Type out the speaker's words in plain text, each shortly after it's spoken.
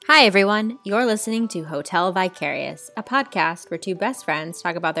Hi, everyone. You're listening to Hotel Vicarious, a podcast where two best friends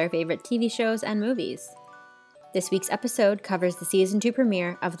talk about their favorite TV shows and movies. This week's episode covers the season 2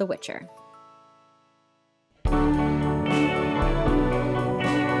 premiere of The Witcher.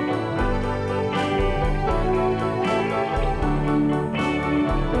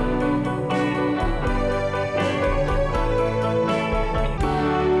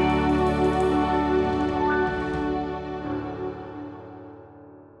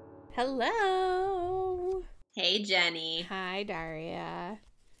 Hello! Hey, Jenny. Hi, Daria.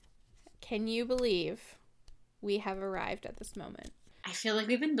 Can you believe we have arrived at this moment? I feel like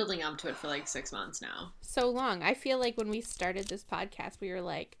we've been building up to it for like 6 months now. So long. I feel like when we started this podcast, we were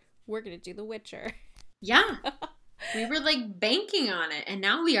like, we're going to do The Witcher. Yeah. We were like banking on it, and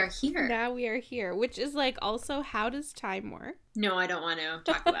now we are here. Now we are here, which is like also, how does time work? No, I don't want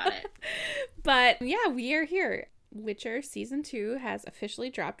to talk about it. But yeah, we are here. Witcher Season 2 has officially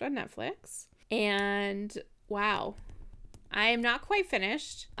dropped on Netflix. And wow, I am not quite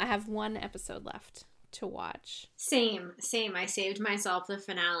finished. I have one episode left to watch. Same. I saved myself the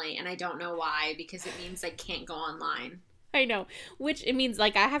finale, and I don't know why, because it means I can't go online. I know, which it means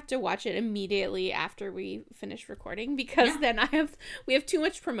like I have to watch it immediately after we finish recording, because then we have too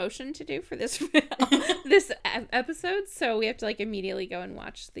much promotion to do for this this episode, so we have to like immediately go and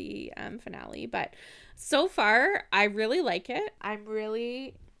watch the finale. But so far, I really like it. I'm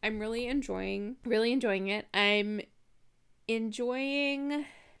really enjoying it. I'm enjoying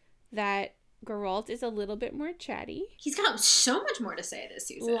that Geralt is a little bit more chatty. He's got so much more to say this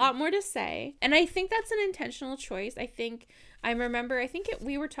season. A lot more to say. And I think that's an intentional choice.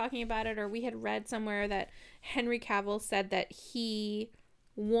 We were talking about it, or we had read somewhere that Henry Cavill said that he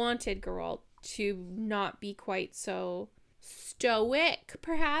wanted Geralt to not be quite so stoic,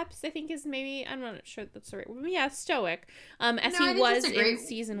 perhaps, I think is maybe, I'm not sure that's the right word. Yeah, stoic. As he was in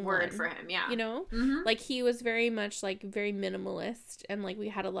season word 1. for him, yeah. You know? Mm-hmm. Like, he was very much, like, very minimalist, and, like, we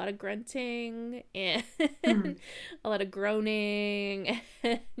had a lot of grunting, and a lot of groaning,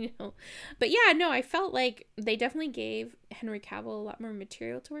 you know? But, yeah, no, I felt like they definitely gave Henry Cavill a lot more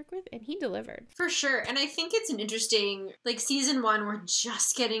material to work with, and he delivered. For sure. And I think it's an interesting, like, season 1, we're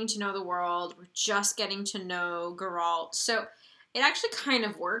just getting to know the world, we're just getting to know Geralt, so it actually kind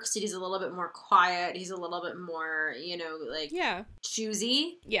of works. He's a little bit more quiet. He's a little bit more,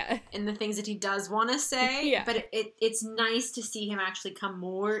 choosy. Yeah. In the things that he does want to say. Yeah. But it's nice to see him actually come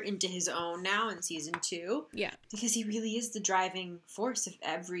more into his own now in season 2. Yeah. Because he really is the driving force of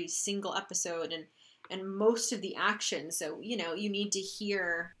every single episode and most of the action. So, you need to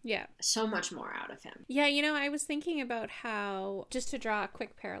hear so much more out of him. Yeah, I was thinking about how, just to draw a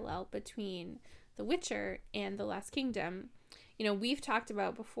quick parallel between The Witcher and The Last Kingdom, we've talked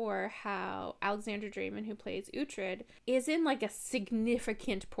about before how Alexander Draymond, who plays Uhtred, is in like a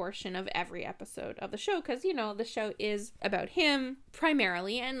significant portion of every episode of the show, because, the show is about him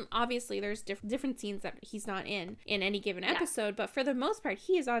primarily, and obviously there's different scenes that he's not in any given episode, but for the most part,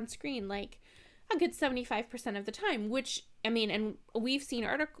 he is on screen like a good 75% of the time, which, I mean, and we've seen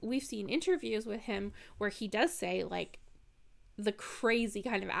interviews with him where he does say, like, the crazy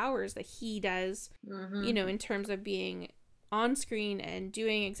kind of hours that he does, in terms of being on screen and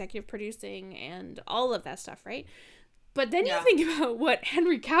doing executive producing and all of that stuff, right? But then you think about what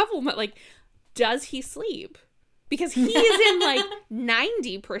Henry Cavill, like, does he sleep? Because he is in like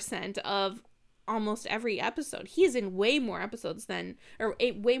 90% of almost every episode. He is in way more episodes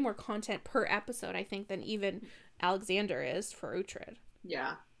way more content per episode, I think, than even Alexander is for Uhtred.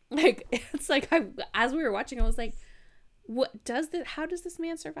 Yeah. Like, it's like, as we were watching, I was like, how does this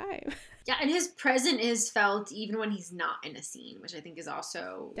man survive? Yeah, and his presence is felt even when he's not in a scene, which I think is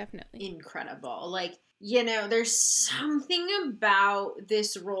also definitely incredible. Like, there's something about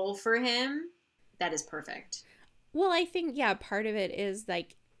this role for him that is perfect. Well, I think, part of it is,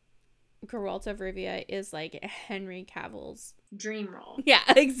 like, Geralt of Rivia is, like, Henry Cavill's dream role. Yeah,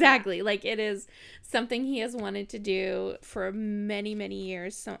 exactly. Yeah. Like, it is something he has wanted to do for many, many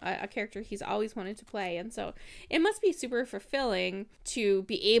years. So, a character he's always wanted to play. And so it must be super fulfilling to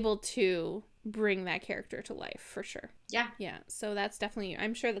be able to bring that character to life, for sure. Yeah. Yeah. So that's definitely,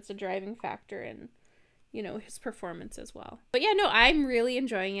 I'm sure that's a driving factor in, his performance as well. But yeah, no, I'm really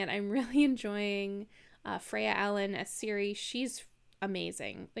enjoying it. I'm really enjoying Freya Allan as Ciri. She's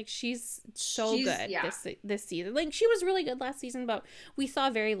amazing. Like, she's good this season. Like, she was really good last season, but we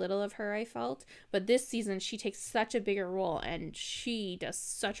saw very little of her, I felt. But this season, she takes such a bigger role, and she does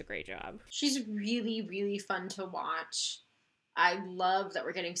such a great job. She's really, really fun to watch. I love that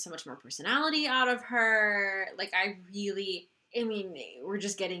we're getting so much more personality out of her. Like, I really I mean, we're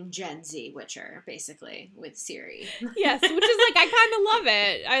just getting Gen Z Witcher, basically, with Ciri. Yes, which is like, I kind of love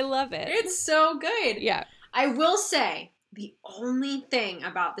it. I love it. It's so good. Yeah. I will say, the only thing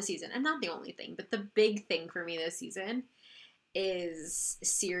about the season, and not the only thing, but the big thing for me this season is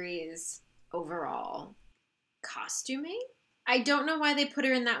Ciri's overall costuming. I don't know why they put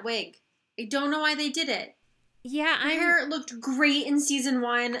her in that wig. I don't know why they did it. Yeah, Her hair looked great in season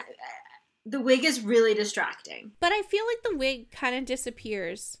 1. The wig is really distracting. But I feel like the wig kind of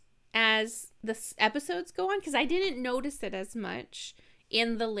disappears as the episodes go on, because I didn't notice it as much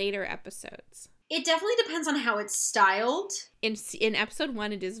in the later episodes. It definitely depends on how it's styled. In episode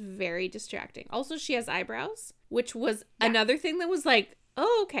 1, it is very distracting. Also, she has eyebrows, which was another thing that was like,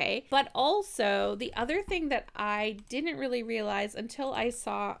 oh, okay. But also, the other thing that I didn't really realize until I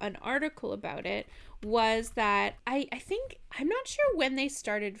saw an article about it was that I think, I'm not sure when they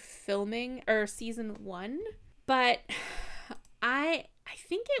started filming, or season 1, but I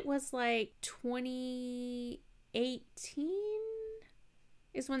think it was like 2018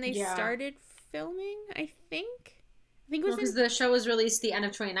 is when they started filming, I think it was because the show was released the end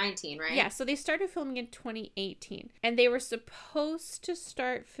of 2019, right? Yeah, so they started filming in 2018. And they were supposed to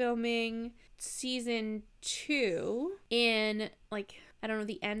start filming season 2 in, like, I don't know,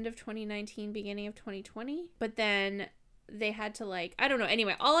 the end of 2019, beginning of 2020. But then they had to, like, I don't know.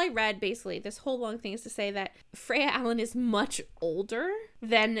 Anyway, all I read, basically, this whole long thing is to say that Freya Allan is much older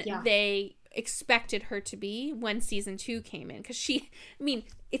than they expected her to be when season 2 came in, because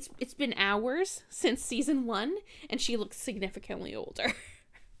it's been hours since season 1 and she looks significantly older.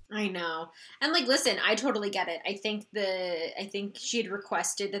 I know. And like, listen, I totally get it. I think she had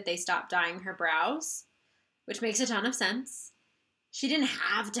requested that they stop dyeing her brows, which makes a ton of sense. She didn't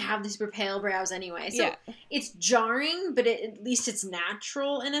have to have these super pale brows anyway. So it's jarring, but at least it's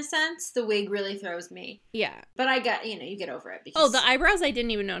natural in a sense. The wig really throws me. Yeah. But I got, you get over it. Because the eyebrows I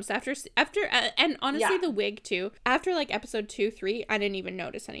didn't even notice. After and honestly, the wig too. After like episode 2, 3, I didn't even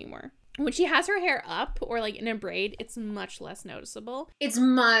notice anymore. When she has her hair up or like in a braid, it's much less noticeable. It's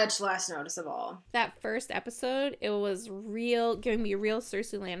much less noticeable. That first episode, it was giving me real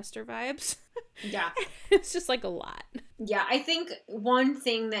Cersei Lannister vibes. Yeah. It's just like a lot. Yeah, I think one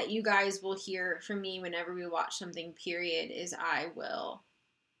thing that you guys will hear from me whenever we watch something, period, is I will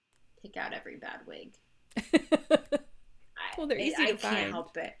pick out every bad wig. Well, they're easy to find. I can't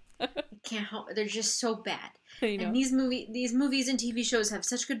help it. I can't help it. They're just so bad. I know. And these movies and TV shows have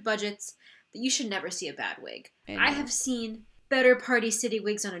such good budgets that you should never see a bad wig. I have seen better Party City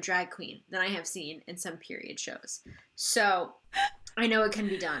wigs on a drag queen than I have seen in some period shows. So, I know it can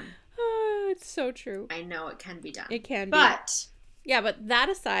be done. Oh, it's so true. I know it can be done. It can be. But yeah, but that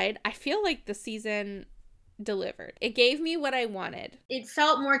aside, I feel like the season delivered. It gave me what I wanted. It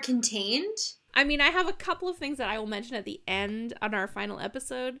felt more contained. I mean, I have a couple of things that I will mention at the end on our final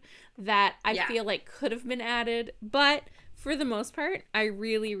episode that I feel like could have been added. But for the most part, I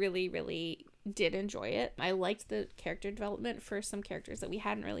really, really, really did enjoy it. I liked the character development for some characters that we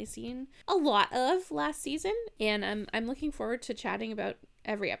hadn't really seen a lot of last season. And I'm looking forward to chatting about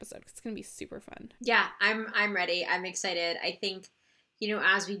every episode. It's going to be super fun. Yeah, I'm ready. I'm excited. I think,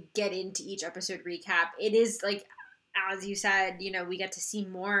 as we get into each episode recap, it is like, as you said, we get to see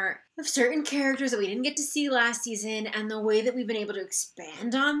more of certain characters that we didn't get to see last season, and the way that we've been able to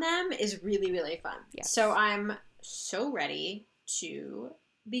expand on them is really, really fun. Yes. So I'm so ready to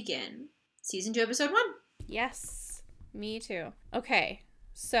begin season 2, episode 1. Yes, me too. Okay,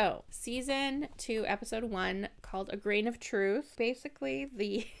 so season 2, episode 1, called A Grain of Truth. Basically,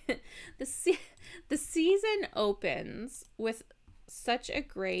 the season opens with such a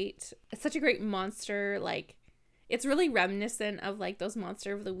great monster, like, it's really reminiscent of, like, those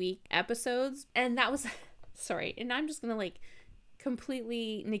Monster of the Week episodes. And that was... Sorry. And I'm just going to, like,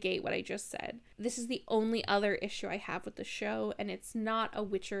 completely negate what I just said. This is the only other issue I have with the show. And it's not a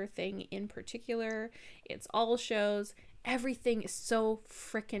Witcher thing in particular. It's all shows. Everything is so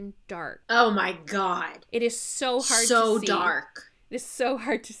freaking dark. Oh, my God. It is so hard to see. So dark. It is so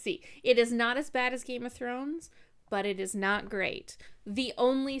hard to see. It is not as bad as Game of Thrones, but it is not great. The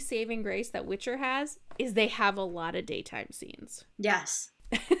only saving grace that Witcher has is they have a lot of daytime scenes. Yes.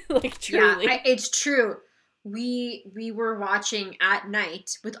 Like, truly. Yeah, it's true. We were watching at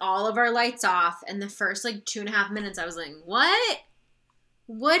night with all of our lights off, and the first, like, 2.5 minutes, I was like, what?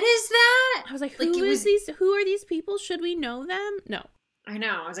 What is that? I was like, who are these people? Should we know them? No. I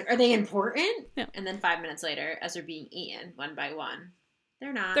know. I was like, are they important? No. And then 5 minutes later, as they're being eaten one by one,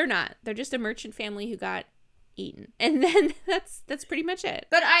 they're not. They're not. They're just a merchant family who got eaten. And then that's pretty much it.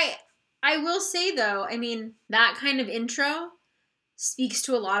 But I will say, though, I mean, that kind of intro speaks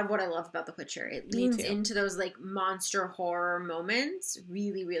to a lot of what I love about The Witcher. It Me leans too. into those like monster horror moments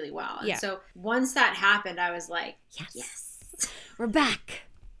really, really well. And Yeah. so once that happened, I was like, yes. We're back.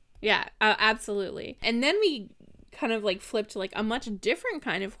 Yeah, absolutely. And then we kind of like flip to like a much different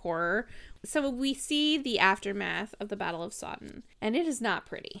kind of horror. So we see the aftermath of the Battle of Sodden, and it is not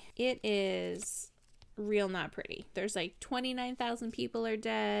pretty. It is real not pretty. There's like 29,000 people are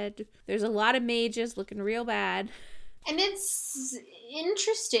dead. There's a lot of mages looking real bad. And it's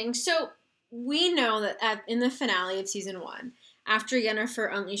interesting. So we know that in the finale of season 1, after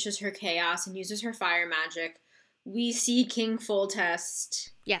Yennefer unleashes her chaos and uses her fire magic, we see King Foltest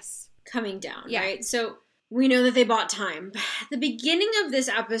Yes. coming down, Yeah. right? So we know that they bought time. At the beginning of this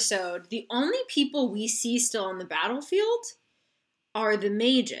episode, the only people we see still on the battlefield are the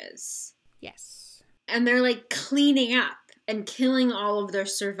mages. Yes. And they're like cleaning up and killing all of their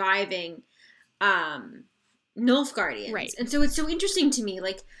surviving Nilfgaardians. Right. And so it's so interesting to me,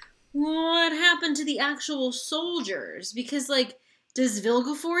 like, what happened to the actual soldiers? Because, like, does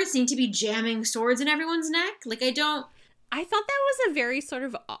Vilgefortz need to be jamming swords in everyone's neck? Like, I thought that was a very sort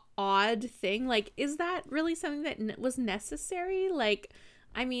of odd thing. Like, is that really something that was necessary? Like,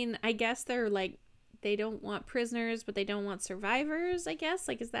 I mean, I guess they're like, they don't want prisoners, but they don't want survivors, I guess.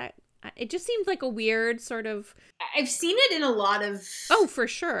 Like, is that... It just seemed like a weird sort of... I've seen it in a lot of... Oh, for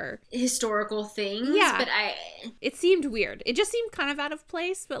sure. Historical things. Yeah. But It seemed weird. It just seemed kind of out of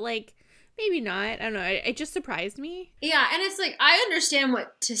place, but, like, maybe not. I don't know. It just surprised me. Yeah, and it's like, I understand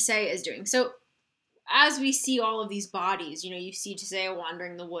what Tissaia is doing. So, as we see all of these bodies, you see Tissaia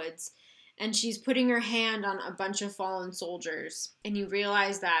wandering the woods, and she's putting her hand on a bunch of fallen soldiers, and you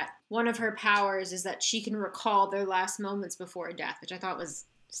realize that one of her powers is that she can recall their last moments before death, which I thought was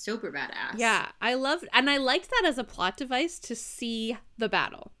super badass. Yeah, I liked that as a plot device to see the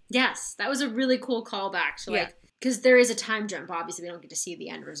battle. Yes, that was a really cool callback to, Yeah. like, because there is a time jump, obviously we don't get to see the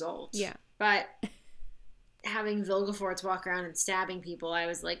end result. Yeah. But having Vilgefortz walk around and stabbing people, I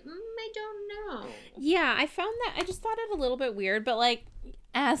was like, I don't know. Yeah, I found that, I just thought it a little bit weird, but, like,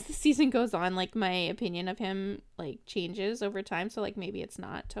 as the season goes on, like, my opinion of him, like, changes over time, so, like, maybe it's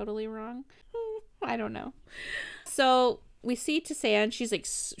not totally wrong. I don't know. So we see Tissaia, and she's, like,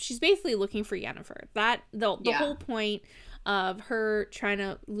 she's basically looking for Yennefer. The whole point of her trying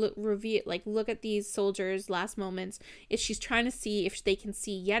to look at these soldiers' last moments is she's trying to see if they can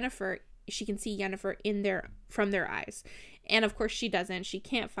see Yennefer. She can see Yennefer from their eyes. And of course she doesn't. She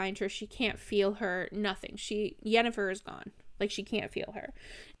can't find her. She can't feel her. Nothing. Yennefer is gone. Like, she can't feel her.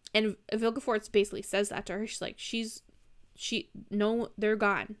 And Vilgefortz basically says that to her. She's like, they're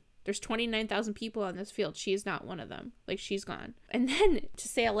gone. There's 29,000 people on this field. She is not one of them. Like, she's gone. And then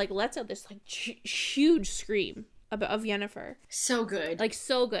Tissaia, like, lets out this, like, huge scream of Yennefer. So good. Like,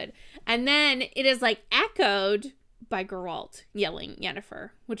 so good. And then it is, like, echoed by Geralt yelling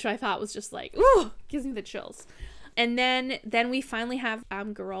Yennefer, which I thought was just like, ooh, gives me the chills. And then we finally have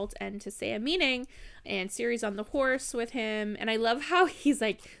Geralt and Tissaia meeting, and Ciri's on the horse with him, and I love how he's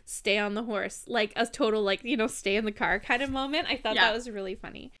like, stay on the horse, like a total, like, stay in the car kind of moment. I thought that was really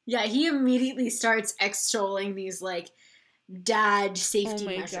funny. Yeah, he immediately starts extolling these, like, dad safety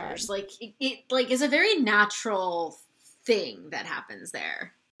measures. God. Like, it like is a very natural thing that happens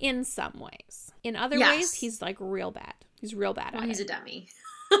there. In some ways. In other ways, he's like real bad. He's real bad at it. He's a dummy.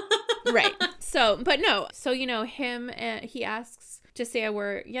 Right. So, but no. So, him, he asks Tissaia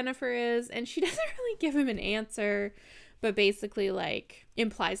where Yennefer is, and she doesn't really give him an answer, but basically, like,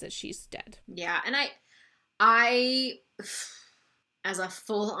 implies that she's dead. Yeah, and I as a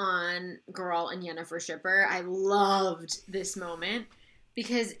full-on Geralt and Yennefer shipper, I loved this moment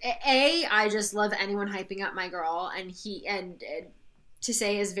because I just love anyone hyping up my girl, and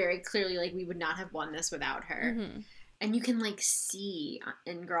Tissaia is very clearly like, we would not have won this without her. Mm-hmm. And you can, like, see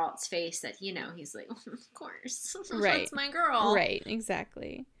in Geralt's face that, he's like, of course, right. That's my girl. Right,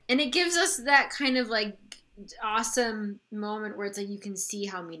 exactly. And it gives us that kind of, like, awesome moment where it's like, you can see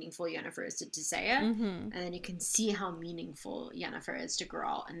how meaningful Yennefer is to Tissaia, and then you can see how meaningful Yennefer is to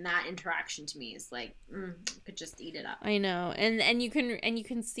Geralt, and that interaction to me is like, you could just eat it up. I know, and you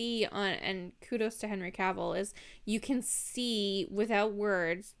can see and kudos to Henry Cavill, is you can see without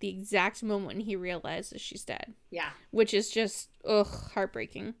words the exact moment when he realizes she's dead. Yeah, which is just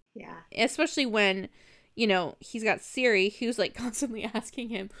heartbreaking. Yeah, especially when he's got Ciri, who's like constantly asking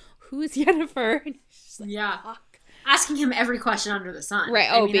him, who is Yennefer? And he's like, fuck. Asking him every question under the sun.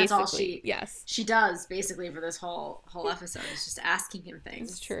 Right. I mean, basically. That's all she does basically for this whole episode, is just asking him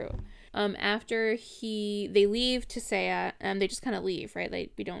things. It's true. After they leave Tissaia, they just kind of leave, right?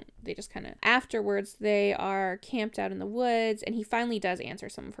 They just kind of, afterwards, they are camped out in the woods, and he finally does answer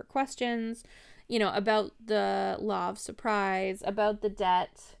some of her questions, about the law of surprise, about the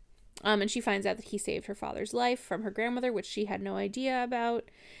debt, and she finds out that he saved her father's life from her grandmother, which she had no idea about,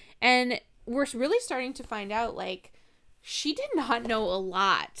 and we're really starting to find out, like, she did not know a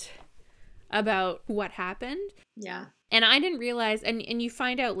lot about what happened. Yeah. And I didn't realize, and you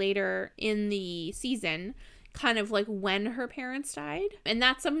find out later in the season, kind of like when her parents died. And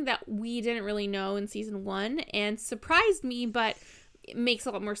that's something that we didn't really know in season 1 and surprised me, but it makes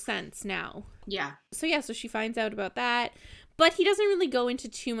a lot more sense now. Yeah. So she finds out about that. But he doesn't really go into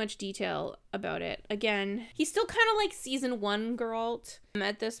too much detail about it. Again, he's still kind of like season 1 Geralt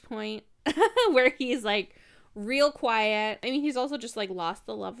at this point, where he's like real quiet. I mean, he's also just like lost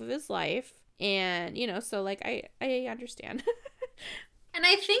the love of his life. And, so, like, I understand. And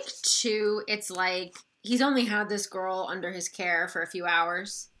I think, too, it's like he's only had this girl under his care for a few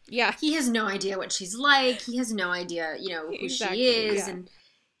hours. Yeah. He has no idea what she's like. He has no idea, who Exactly, she is. yeah. And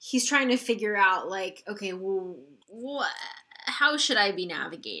he's trying to figure out, like, okay, well, how should I be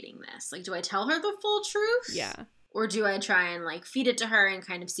navigating this? Like, do I tell her the full truth? Yeah. Or do I try and, like, feed it to her and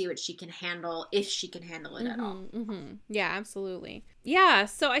kind of see what she can handle, if she can handle it at all? Mm-hmm. Yeah, absolutely. Yeah,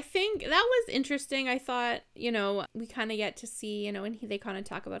 so I think that was interesting. I thought, we kind of get to see, and they kind of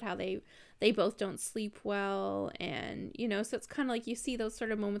talk about how they both don't sleep well. And, so it's kind of like you see those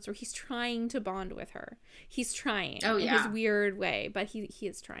sort of moments where he's trying to bond with her. He's trying in his weird way, but he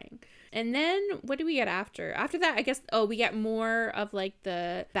is trying. And then what do we get after? After that, I guess, we get more of, like,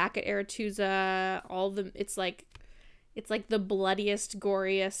 the back at Aretuza, it's like the bloodiest,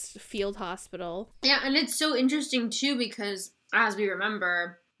 goriest field hospital. Yeah, and it's so interesting, too, because, as we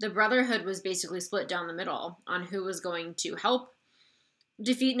remember, the Brotherhood was basically split down the middle on who was going to help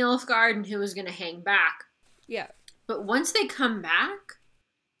defeat Nilfgaard and who was going to hang back. Yeah. But once they come back,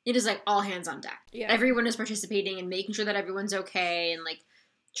 it is, like, all hands on deck. Yeah. Everyone is participating and making sure that everyone's okay and, like,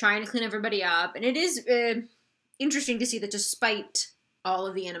 trying to clean everybody up. And it is interesting to see that despite all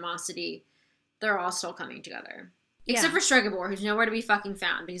of the animosity, they're all still coming together. Except for Stregobor, who's nowhere to be fucking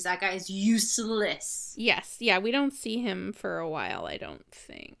found, because that guy is useless. Yes, yeah, we don't see him for a while, I don't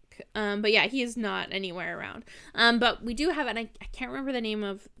think. But yeah, he is not anywhere around. But we do have, and I can't remember the name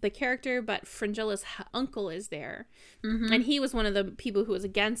of the character, but Fringilla's uncle is there. Mm-hmm. And he was one of the people who was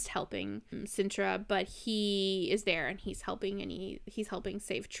against helping Cintra, but he is there and he's helping, and he's helping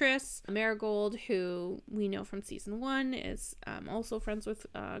save Triss. Marigold, who we know from season 1, is also friends with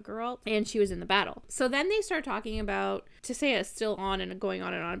Geralt, and she was in the battle. So then they start talking about, Tissaia is still on and going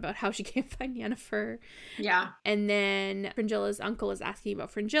on and on about how she can't find Yennefer. Yeah. And then Fringilla's uncle is asking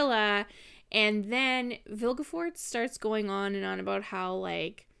about Fringilla. And then Vilgefortz starts going on and on about how,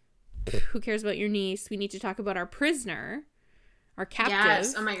 like, who cares about your niece? We need to talk about our prisoner, our captive.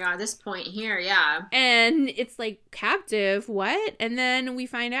 Yes. Oh my god, this point here, yeah. And it's like, captive? What? And then we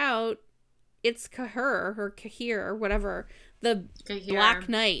find out it's Cahir, or whatever, the Cahir. Black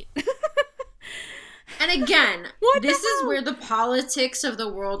Knight. And again, this is where the politics of the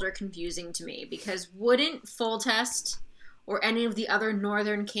world are confusing to me, because wouldn't Foltest or any of the other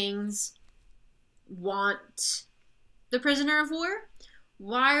northern kings want the prisoner of war?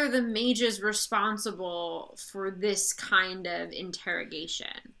 Why are the mages responsible for this kind of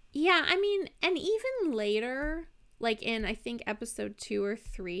interrogation? Yeah, I mean, and even later, like in, I think, episode 2 or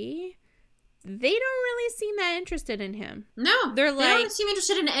 3, they don't really seem that interested in him. No, they don't seem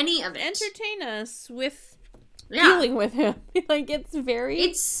interested in any of it. Entertain us with dealing with him. Like,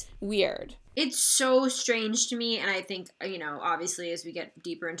 it's weird. It's so strange to me, and I think, obviously as we get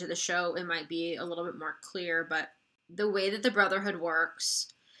deeper into the show, it might be a little bit more clear, but the way that the Brotherhood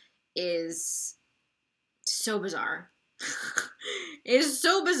works is so bizarre. It's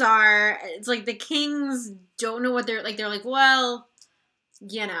so bizarre. It's like the kings don't know what they're like, well,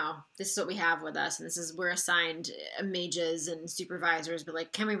 this is what we have with us, and we're assigned mages and supervisors, but,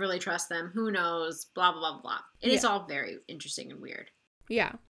 like, can we really trust them? Who knows? Blah, blah, blah, blah. It is all very interesting and weird.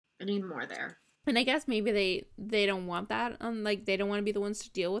 Yeah. I need more there. And I guess maybe they don't want that. Like, they don't want to be the ones to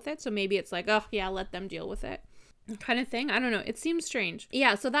deal with it. So maybe it's like, oh, yeah, let them deal with it kind of thing. I don't know. It seems strange.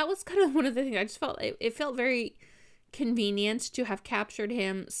 Yeah, so that was kind of one of the things. I just felt, it felt very convenient to have captured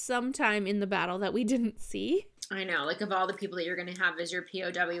him sometime in the battle that we didn't see. I know. Like, of all the people that you're going to have as your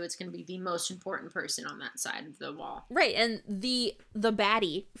POW, it's going to be the most important person on that side of the wall. Right, and the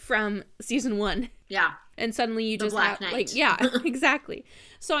baddie from season 1. Yeah. And suddenly you just Black have, Knight. like, yeah, exactly.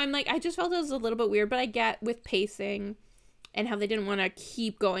 So I'm like, I just felt it was a little bit weird, but I get with pacing and how they didn't want to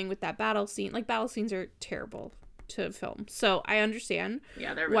keep going with that battle scene. Like, battle scenes are terrible to film. So I understand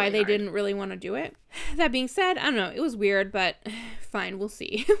they're why really they hard. didn't really want to do it. That being said, I don't know. It was weird, but fine. We'll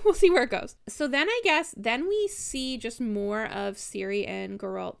see. We'll see where it goes. So then then we see just more of Ciri and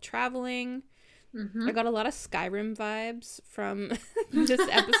Geralt traveling. Mm-hmm. I got a lot of Skyrim vibes from this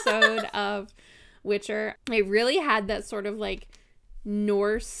episode of Witcher. I really had that sort of like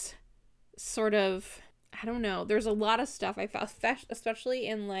Norse sort of, I don't know. There's a lot of stuff I felt, especially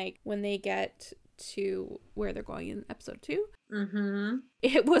in like when they get to where they're going in episode 2. Mm-hmm.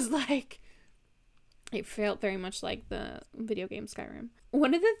 It was like, it felt very much like the video game Skyrim.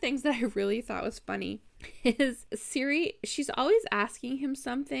 One of the things that I really thought was funny is Ciri, she's always asking him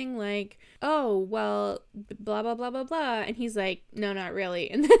something like, oh, well, blah, blah, blah, blah, blah. And he's like, no, not really.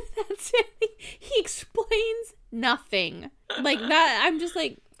 And then that's it. He explains nothing. Like that, I'm just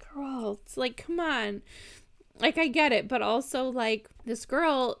like, girl, it's like, come on. Like, I get it. But also, like, this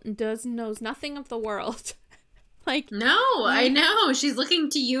girl knows nothing of the world. Like, no, I know. She's looking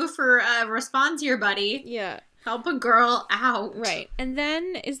to you for a response here, buddy. Yeah. Help a girl out. Right. And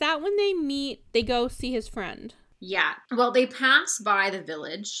then, is that when they go see his friend? Yeah. Well, they pass by the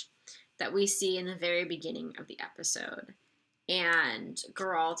village that we see in the very beginning of the episode. And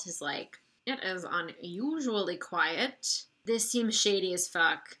Geralt is like, it is unusually quiet. This seems shady as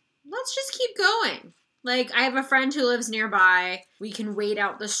fuck. Let's just keep going. Like, I have a friend who lives nearby. We can wait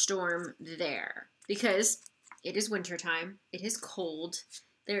out the storm there. Because it is wintertime. It is cold.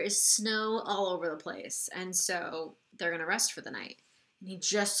 There is snow all over the place. And so they're going to rest for the night. And he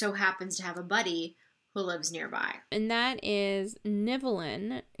just so happens to have a buddy who lives nearby. And that is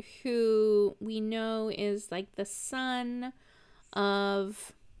Nivellen, who we know is like the son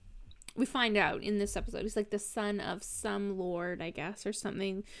of... We find out in this episode, he's like the son of some lord, I guess, or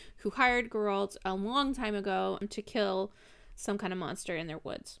something, who hired Geralt a long time ago to kill some kind of monster in their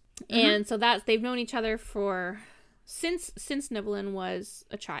woods. Mm-hmm. And so they've known each other since Nivellen was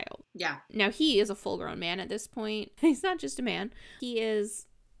a child. Yeah. Now he is a full-grown man at this point. He's not just a man. He is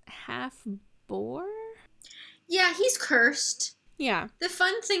half boar. Yeah, he's cursed. Yeah. The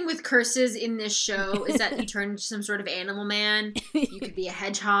fun thing with curses in this show is that you turn into some sort of animal man. You could be a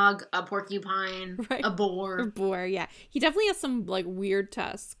hedgehog, a porcupine, right. A boar. A boar, yeah. He definitely has some, like, weird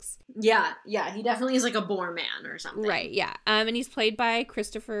tusks. Yeah, he definitely is like a boar man or something. Right, yeah. And he's played by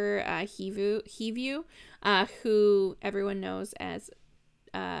Christopher Heavue, who everyone knows as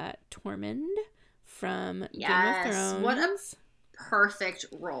Tormund from Game of Thrones. What a perfect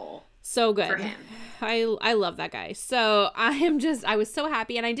role. So good. For him. I love that guy. So I was so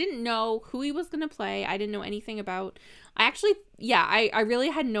happy, and I didn't know who he was going to play. I didn't know anything about, I really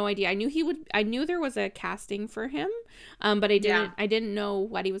had no idea. I knew there was a casting for him, but I didn't know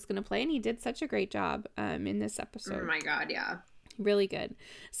what he was going to play, and he did such a great job in this episode. Oh my God, yeah. Really good.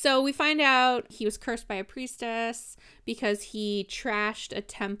 So we find out he was cursed by a priestess because he trashed a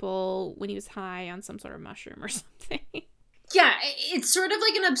temple when he was high on some sort of mushroom or something. Yeah, it's sort of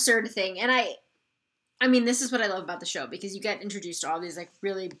like an absurd thing. And I mean, this is what I love about the show, because you get introduced to all these like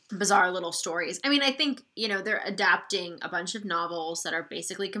really bizarre little stories. I mean, I think, they're adapting a bunch of novels that are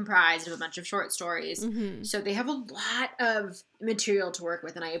basically comprised of a bunch of short stories. Mm-hmm. So they have a lot of material to work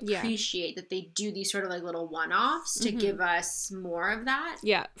with. And I appreciate that they do these sort of like little one-offs to give us more of that.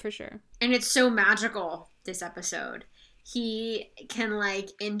 Yeah, for sure. And it's so magical, this episode. He can,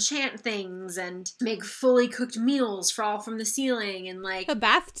 like, enchant things and make fully cooked meals fall from the ceiling and, like... Have a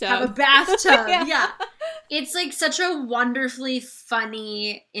bathtub. Yeah. It's, like, such a wonderfully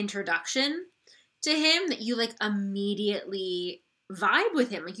funny introduction to him that you, like, immediately vibe with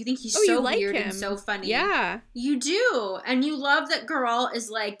him. Like, you think he's so weird and so funny. Yeah. You do. And you love that Geralt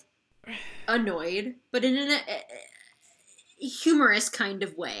is, like, annoyed, but in a humorous kind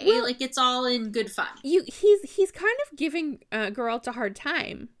of way. Well, like, it's all in good fun. He's kind of giving Geralt a hard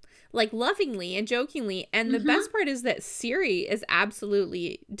time, like, lovingly and jokingly, and the best part is that Ciri is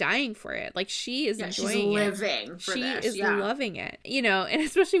absolutely dying for it. Like, she is enjoying it. She's living for this. She is loving it, and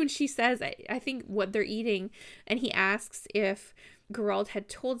especially when she says, I think what they're eating, and he asks if Geralt had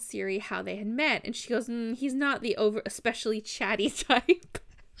told Ciri how they had met, and she goes, he's not the especially chatty type.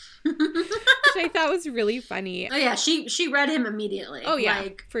 Which I thought was really funny. Oh yeah, she read him immediately. Oh yeah,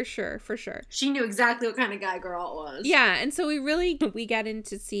 like, for sure. She knew exactly what kind of guy Geralt was. Yeah, and so we get in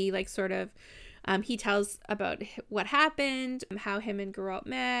to see, like, sort of, he tells about what happened, how him and Geralt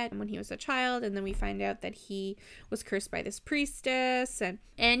met when he was a child, and then we find out that he was cursed by this priestess, and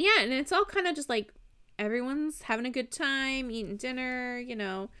it's all kind of just like everyone's having a good time, eating dinner,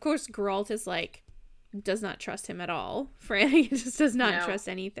 Of course, Geralt is like, does not trust him at all. He just does not trust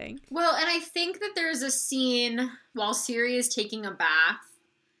anything. Well, and I think that there's a scene while Ciri is taking a bath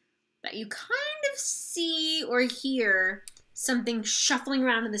that you kind of see or hear something shuffling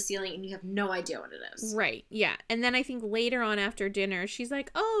around in the ceiling and you have no idea what it is. Right. Yeah. And then I think later on after dinner, she's like,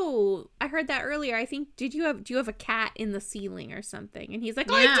 "Oh, I heard that earlier. I think do you have a cat in the ceiling or something?" And he's like,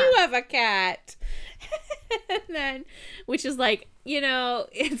 "Oh, Yeah. I do have a cat." And then, which is like,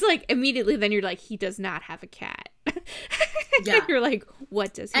 it's like immediately then you're like, he does not have a cat. Yeah. You're like,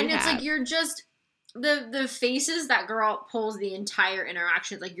 what does he have? And it's like you're just the faces that girl pulls the entire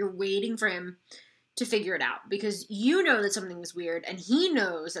interaction, like you're waiting for him to figure it out because you know that something is weird and he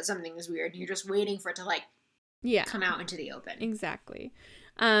knows that something is weird and you're just waiting for it to like come out into the open. Exactly.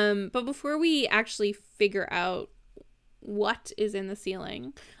 But before we actually figure out what is in the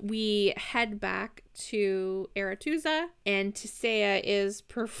ceiling, we head back to Aretuza, and Tisea is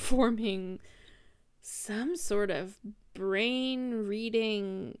performing some sort of brain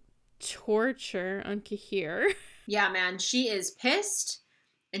reading torture on Kahir. Yeah, man, she is pissed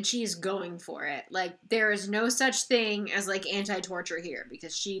and she's going for it. Like, there is no such thing as like anti-torture here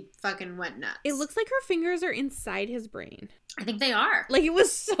because she fucking went nuts. It looks like her fingers are inside his brain. I think they are. Like, it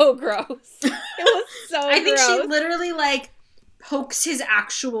was so gross. It was so I think gross. she literally like pokes his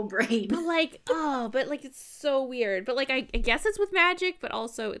actual brain. But like, it's so weird. But like, I guess it's with magic, but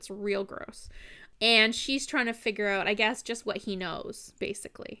also it's real gross. And she's trying to figure out, I guess, just what he knows,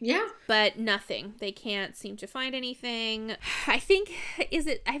 basically. Yeah. But nothing. They can't seem to find anything. I think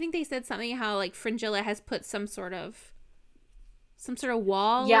they said something how like Fringilla has put some sort of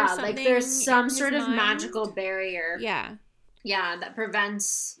wall or something. Like there's some sort of mind. Magical barrier. Yeah. Yeah, that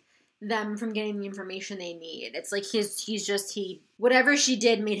prevents them from getting the information they need. It's like whatever she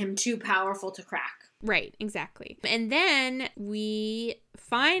did made him too powerful to crack. Right, exactly. And then we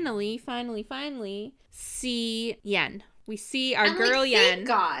finally see Yen. We see our girl Yen. Thank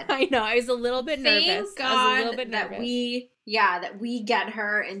God. I know, I was a little bit nervous. Thank God I was a little bit nervous. that we get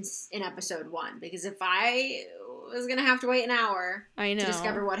her in episode 1. Because if I was going to have to wait an hour to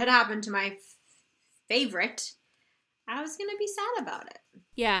discover what had happened to my favorite, I was going to be sad about it.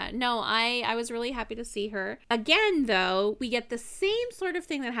 Yeah, no, I was really happy to see her. Again, though, we get the same sort of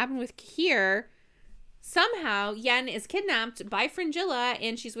thing that happened with Kahir. Somehow, Yen is kidnapped by Fringilla,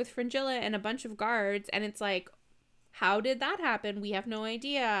 and she's with Fringilla and a bunch of guards, and it's like, how did that happen? We have no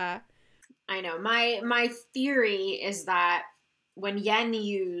idea. I know. My theory is that when Yen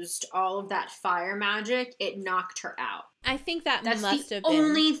used all of that fire magic, it knocked her out. I think that's the been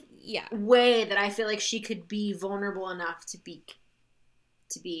only way that I feel like she could be vulnerable enough to be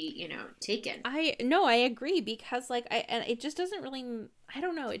taken. I agree, because like and it just doesn't really, I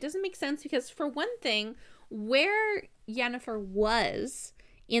don't know, it doesn't make sense, because for one thing, where Yennefer was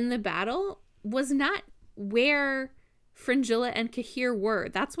in the battle was not where Fringilla and Kahir were.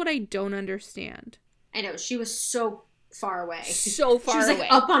 That's what I don't understand. I know, she was so far away. So far away. She was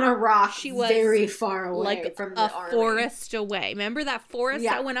like up on a rock. She was very far away, like from the army. Forest away. Remember that forest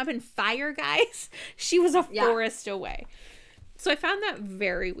that went up in fire, guys? She was a forest away. So I found that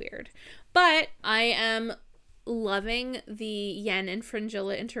very weird. But I am loving the Yen and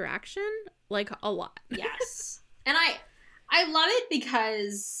Fringilla interaction, like, a lot. Yes. And I love it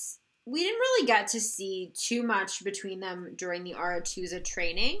because we didn't really get to see too much between them during the Aretuza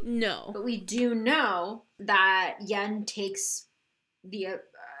training. No. But we do know that Yen takes the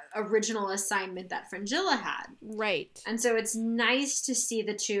original assignment that Fringilla had. Right. And so it's nice to see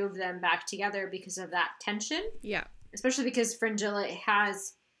the two of them back together because of that tension. Yeah. Especially because Fringilla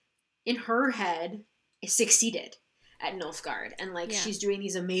has, in her head, succeeded at Nilfgaard. And, like, she's doing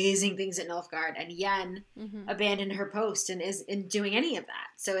these amazing things at Nilfgaard. And Yen abandoned her post and isn't doing any of that.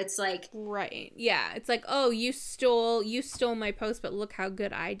 So it's like... Right. Yeah. It's like, oh, you stole my post, but look how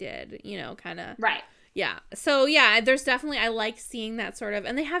good I did. Kind of... Right. Yeah. So, yeah, there's definitely... I like seeing that sort of...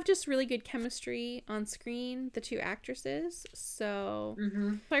 And they have just really good chemistry on screen, the two actresses. So,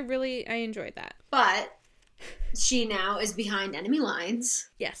 I enjoyed that. But... she now is behind enemy lines.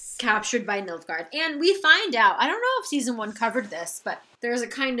 Yes. Captured by Nilfgaard. And we find out, I don't know if season 1 covered this, but there's a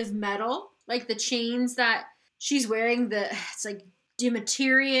kind of metal, like the chains that she's wearing, it's like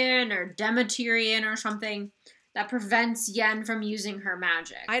Demeterian or something, that prevents Yen from using her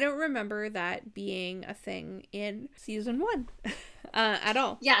magic. I don't remember that being a thing in season 1 at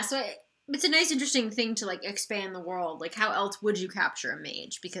all. Yeah, so it's a nice, interesting thing to, like, expand the world. Like, how else would you capture a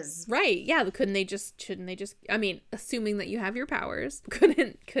mage? Because... Right, yeah, shouldn't they just, I mean, assuming that you have your powers,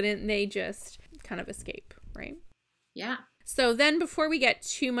 couldn't they just kind of escape, right? Yeah. So then, before we get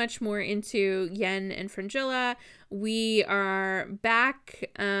too much more into Yen and Fringilla, we are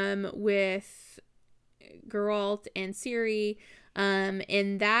back with Geralt and Ciri,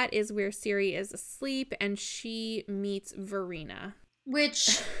 and that is where Ciri is asleep, and she meets Verena.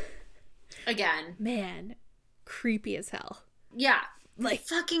 Which... Again. Man, creepy as hell. Yeah. I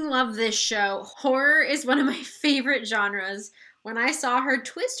fucking love this show. Horror is one of my favorite genres. When I saw her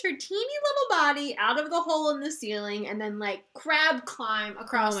twist her teeny little body out of the hole in the ceiling and then like crab climb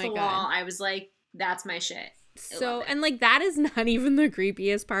across the wall, I was like, that's my shit. So, and like that is not even the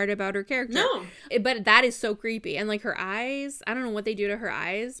creepiest part about her character. No. But that is so creepy. And like her eyes, I don't know what they do to her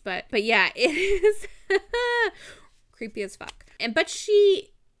eyes, but yeah, it is creepy as fuck. But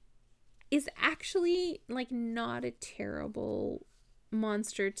she is actually like not a terrible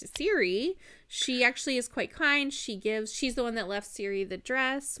monster to Ciri. She actually is quite kind. She's the one that left Ciri the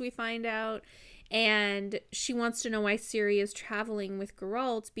dress, we find out. And she wants to know why Ciri is traveling with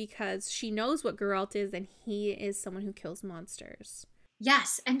Geralt, because she knows what Geralt is, and he is someone who kills monsters.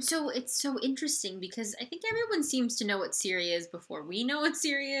 Yes, and so it's so interesting because I think everyone seems to know what Ciri is before we know what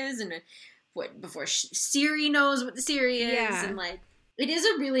Ciri is, and before Ciri knows what Ciri is, and like it is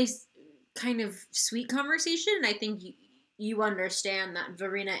a really kind of sweet conversation. And I think you understand that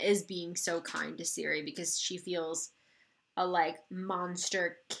Verena is being so kind to Ciri because she feels a like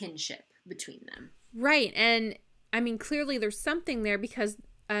monster kinship between them. Right. And I mean, clearly there's something there because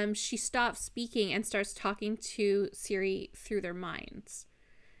she stops speaking and starts talking to Ciri through their minds.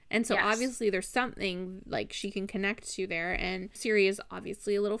 And so obviously there's something like she can connect to there. And Ciri is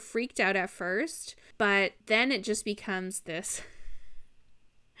obviously a little freaked out at first, but then it just becomes this,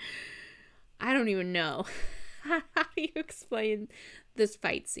 I don't even know. How do you explain this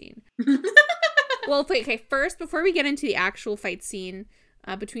fight scene? Well, okay, first, before we get into the actual fight scene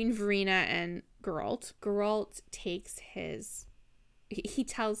between Verena and Geralt takes he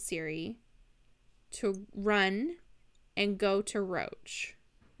tells Ciri to run and go to Roach,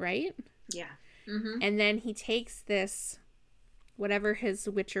 right? Yeah. Mm-hmm. And then he takes this, whatever his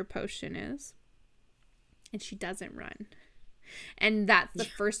Witcher potion is, and she doesn't run. And that's the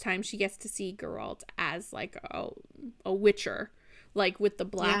first time she gets to see Geralt as like a Witcher, like with the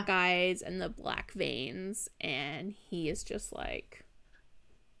black eyes and the black veins. And he is just like,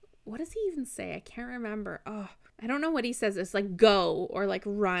 what does he even say? I can't remember. Oh, I don't know what he says. It's like go or like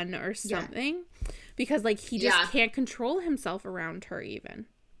run or something, because like he just can't control himself around her even.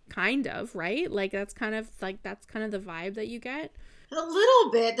 Kind of, right? Like that's kind of the vibe that you get. A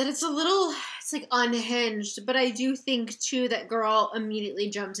little bit, that it's like unhinged, but I do think too that Geralt immediately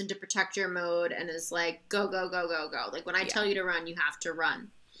jumps into protector mode and is like, go, go, go, go, go. Like when I tell you to run, you have to run.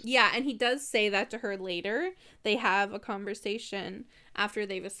 Yeah, and he does say that to her later. They have a conversation after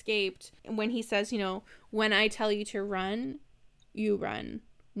they've escaped, when he says, when I tell you to run, you run.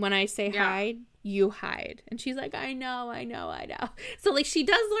 When I say hide, you hide. And she's like, I know. So like she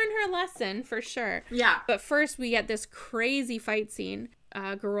does learn her lesson for sure. Yeah. But first we get this crazy fight scene,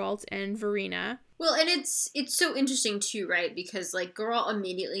 Geralt and Verena. Well, and it's so interesting too, right? Because like Geralt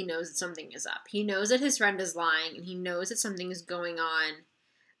immediately knows that something is up. He knows that his friend is lying, and he knows that something is going on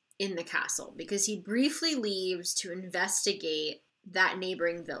in the castle because he briefly leaves to investigate that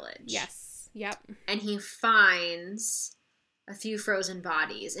neighboring village. Yes. Yep. And he finds a few frozen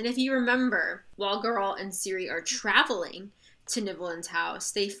bodies. And if you remember, while Geralt and Ciri are traveling to Nibelun's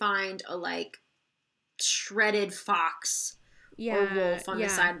house, they find a like shredded fox or wolf on the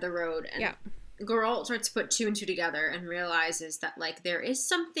side of the road. And Geralt starts to put two and two together and realizes that like there is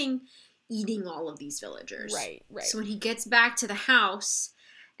something eating all of these villagers. Right. So when he gets back to the house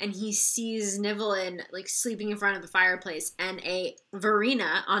and he sees Nibelun like sleeping in front of the fireplace and a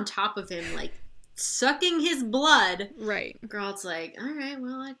Verena on top of him like sucking his blood. Right. Geralt's like, all right,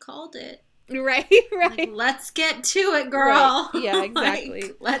 well, I called it. Right. Like, let's get to it, girl. Right. Yeah, exactly.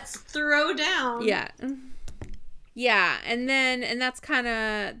 Like, let's throw down. Yeah. Yeah, and that's kind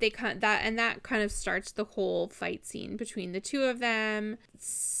of that kind of starts the whole fight scene between the two of them.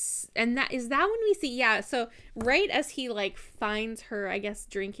 And that when we see, so right as he like finds her, I guess,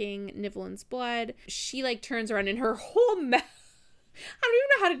 drinking Nibelun's blood, she like turns around and her whole mouth, I don't even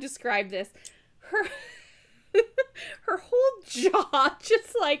know how to describe this. Her whole jaw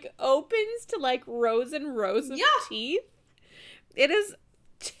just like opens to like rows and rows of teeth. It is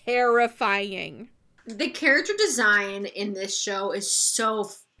terrifying. The character design in this show is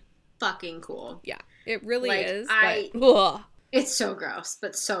so fucking cool. Yeah, it really is. It's so gross,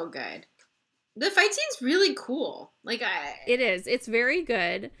 but so good. The fight scene's really cool. It is. It's very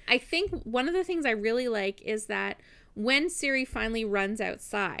good. I think one of the things I really like is that when Ciri finally runs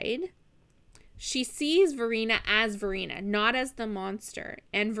outside, she sees Verena as Verena, not as the monster.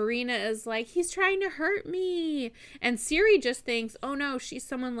 And Verena is like, he's trying to hurt me. And Ciri just thinks, oh no, she's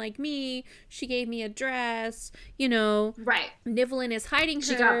someone like me. She gave me a dress. You know, right. Nivellen is hiding her.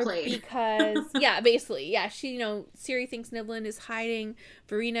 She got played. Because, yeah, basically, yeah. Ciri thinks Nivellen is hiding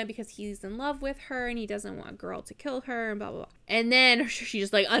Verena because he's in love with her and he doesn't want Geralt to kill her and blah, blah, blah. And then she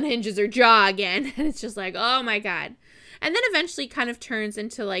just like unhinges her jaw again. And it's just like, oh my God. And then eventually kind of turns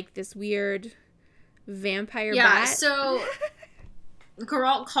into like this weird vampire bat. Yeah, so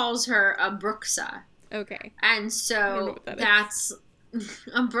Geralt calls her a Bruxa. Okay. And so that's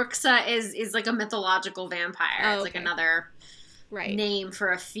a Bruxa is like a mythological vampire. Oh, it's like another name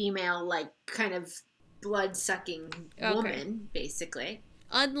for a female, like, kind of blood-sucking woman, basically.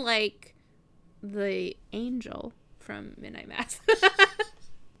 Unlike the angel from Midnight Mass.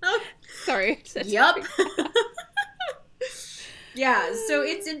 Oh. Sorry. Yup. Yeah, so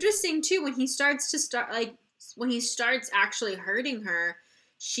it's interesting too when he starts actually hurting her,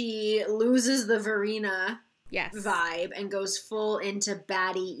 she loses the Verena vibe and goes full into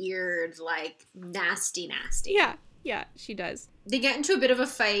batty-eared, like, nasty. Yeah, she does. They get into a bit of a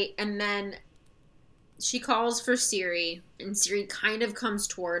fight, and then she calls for Ciri, and Ciri kind of comes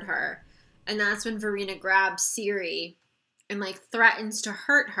toward her, and that's when Verena grabs Ciri and, like, threatens to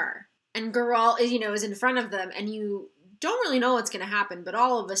hurt her. And Geralt is in front of them, and you don't really know what's going to happen, but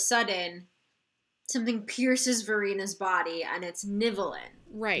all of a sudden, something pierces Verena's body, and it's Nivellen.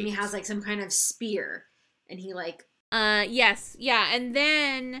 Right. And he has, like, some kind of spear, and he, like... Yes, yeah, and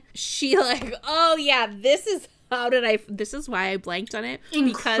then she, like, oh, yeah, this is why I blanked on it.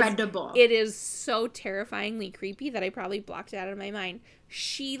 Incredible. Because it is so terrifyingly creepy that I probably blocked it out of my mind.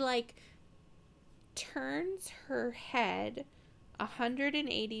 She, like, turns her head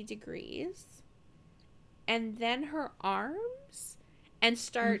 180 degrees... and then her arms, and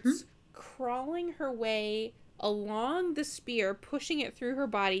starts crawling her way along the spear, pushing it through her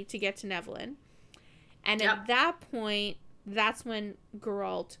body to get to Nivellen. And at that point, that's when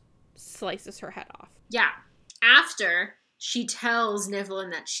Geralt slices her head off. Yeah. After she tells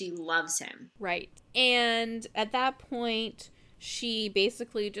Nivellen that she loves him. Right. And at that point, she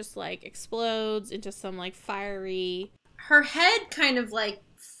basically just, like, explodes into some, like, fiery... Her head kind of, like,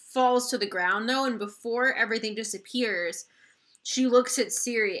 falls to the ground, though, and before everything disappears, she looks at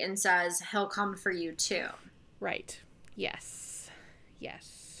Ciri and says, he'll come for you, too. Right. Yes.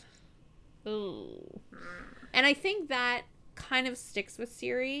 Ooh. And I think that kind of sticks with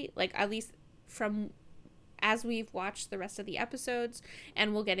Ciri, like, at least from as we've watched the rest of the episodes,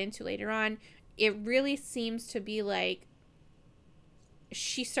 and we'll get into later on, it really seems to be like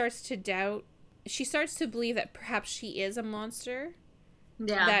she starts to believe that perhaps she is a monster.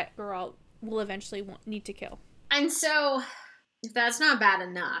 Yeah. That Geralt will eventually need to kill. And so, if that's not bad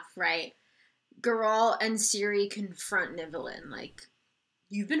enough, right? Geralt and Ciri confront Nivellen, like,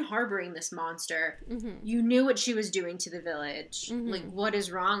 you've been harboring this monster. Mm-hmm. You knew what she was doing to the village. Mm-hmm. Like, what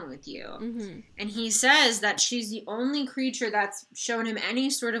is wrong with you? Mm-hmm. And he says that she's the only creature that's shown him any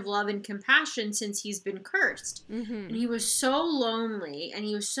sort of love and compassion since he's been cursed. Mm-hmm. And he was so lonely, and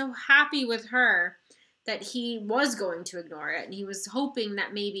he was so happy with her that he was going to ignore it, and he was hoping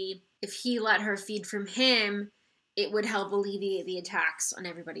that maybe if he let her feed from him, it would help alleviate the attacks on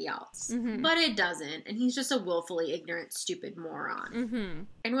everybody else. Mm-hmm. But it doesn't, and he's just a willfully ignorant, stupid moron. Mm-hmm.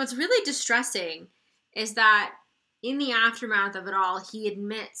 And what's really distressing is that in the aftermath of it all, he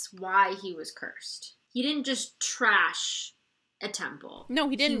admits why he was cursed. He didn't just trash a temple. No,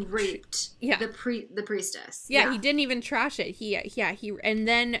 he didn't. He raped the priestess. Yeah, he didn't even trash it. He and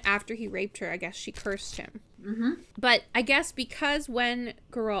then after he raped her, I guess she cursed him. Mm-hmm. But I guess because when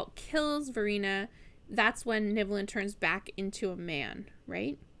Geralt kills Verena, that's when Nivellen turns back into a man,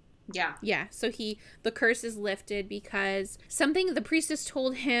 right? Yeah. Yeah, so the curse is lifted because the priestess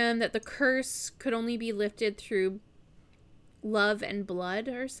told him that the curse could only be lifted through love and blood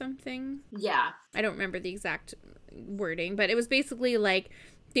or something. Yeah. I don't remember the exact wording, but it was basically like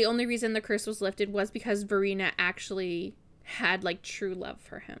the only reason the curse was lifted was because Verena actually had, like, true love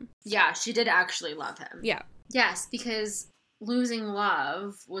for him. Yeah, she did actually love him. Yeah. Yes, because losing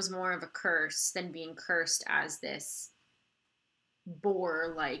love was more of a curse than being cursed as this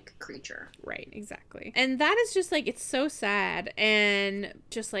boar-like creature. Right, exactly. And that is just, like, it's so sad, and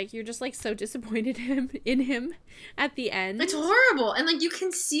just, like, you're just, like, so disappointed in him at the end. It's horrible, and, like, you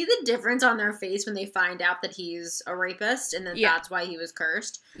can see the difference on their face when they find out that he's a rapist, and that that's why he was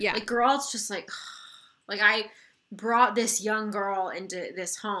cursed. Yeah. Like, Geralt's just, like, I brought this young girl into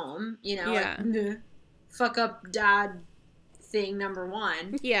this home, like, fuck up dad thing number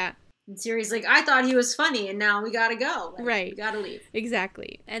one. Yeah. And Ciri's like, I thought he was funny, and now we gotta go. Like, right. We gotta leave.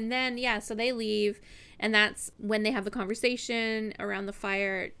 Exactly. And then, yeah, so they leave, and that's when they have the conversation around the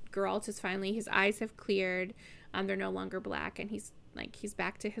fire. Geralt is finally, his eyes have cleared. They're no longer black, and he's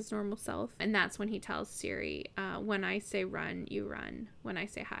back to his normal self. And that's when he tells Ciri, when I say run, you run. When I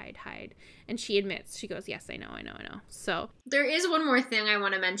say hide, hide. And she admits, she goes, yes, I know. So there is one more thing I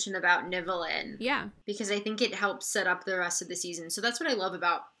want to mention about Nivellen. Yeah. Because I think it helps set up the rest of the season. So that's what I love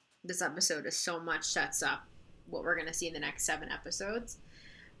about this episode, is so much sets up what we're going to see in the next 7 episodes.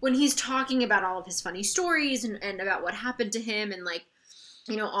 When he's talking about all of his funny stories and about what happened to him and, like,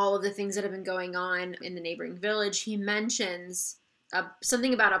 you know, all of the things that have been going on in the neighboring village, he mentions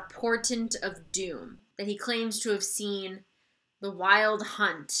something about a portent of doom, that he claims to have seen the Wild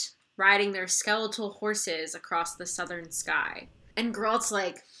Hunt riding their skeletal horses across the southern sky. And Geralt's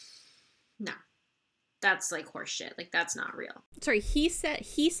like, no, that's like horseshit. Like, that's not real. Sorry, he said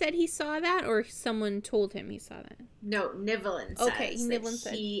he saw that, or someone told him he saw that? No, Nivellen says. Okay, Nivellen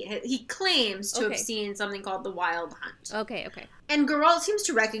said. He claims to have seen something called the Wild Hunt. Okay. And Geralt seems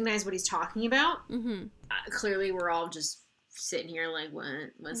to recognize what he's talking about. Mm-hmm. Clearly, we're all just sitting here like,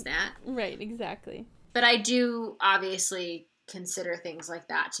 what's that? Right, exactly. But I do obviously consider things like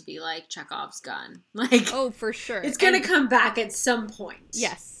that to be like Chekhov's gun. Like, oh, for sure. It's going to come back at some point.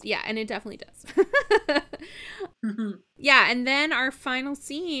 Yes. Yeah, and it definitely does. Yeah, and then our final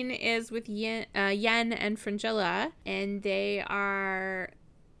scene is with Yen and Fringilla, and they are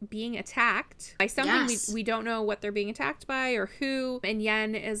being attacked by something. We don't know what they're being attacked by or who. And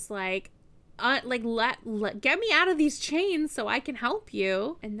Yen is like, get me out of these chains so I can help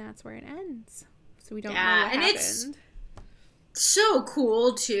you. And that's where it ends. So we don't know what happened. It's so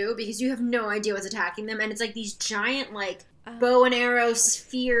cool too, because you have no idea what's attacking them, and it's like these giant like bow and arrow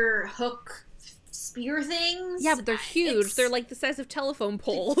sphere hook spear things. Yeah, but they're huge. They're like the size of telephone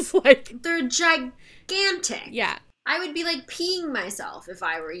poles. Like, they're gigantic. Yeah. I would be like peeing myself if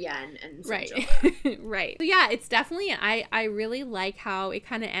I were Yen and Fringilla. Right. Right. So yeah, it's definitely, I really like how it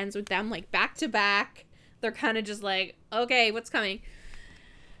kind of ends with them like back to back. They're kind of just like, okay, what's coming?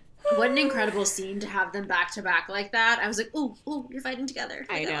 What an incredible scene to have them back to back like that. I was like, ooh, you're fighting together.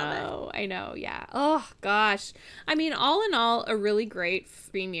 I know, yeah. Oh, gosh. I mean, all in all, a really great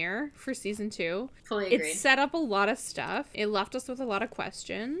premiere for season 2. Fully agreed. It set up a lot of stuff. It left us with a lot of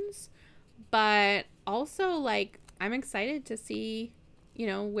questions. But also, like, I'm excited to see, you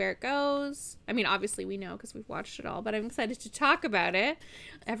know, where it goes. I mean, obviously we know because we've watched it all, but I'm excited to talk about it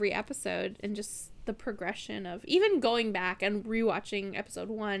every episode and just the progression of even going back and rewatching episode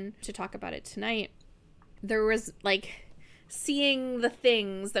 1 to talk about it tonight. There was like seeing the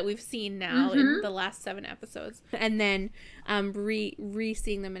things that we've seen now in the last 7 episodes, and then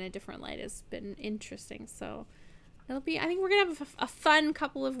re-seeing them in a different light has been interesting. So I think we're gonna have a fun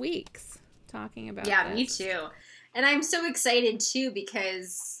couple of weeks talking about this. Me too. And I'm so excited too,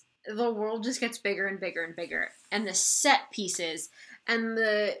 because the world just gets bigger and bigger and bigger, and the set pieces and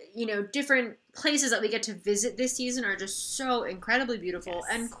the, you know, different places that we get to visit this season are just so incredibly beautiful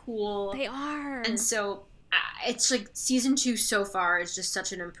and cool. They are. And so it's like season 2 so far is just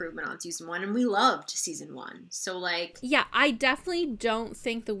such an improvement on season 1, and we loved season 1. So like, yeah, I definitely don't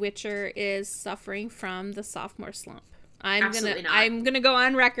think The Witcher is suffering from the sophomore slump. I'm gonna go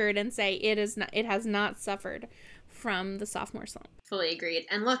on record and say it has not suffered from the sophomore slump. Fully agreed.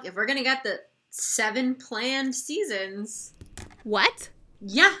 And look, if we're gonna get the 7 planned seasons. What?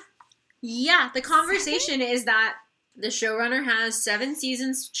 Yeah. The conversation is that the showrunner has 7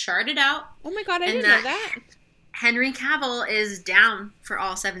 seasons charted out. Oh my god, I didn't know that. Henry Cavill is down for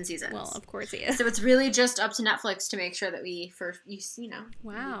all 7 seasons. Well, of course he is. So it's really just up to Netflix to make sure that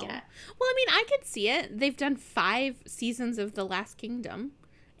Wow. Well, I mean, I could see it. They've done 5 seasons of The Last Kingdom,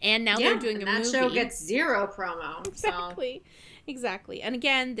 and now they're doing a movie. That show gets 0 promo. Exactly. So. Exactly. And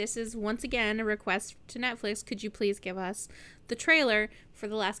again, this is once again a request to Netflix. Could you please give us the trailer for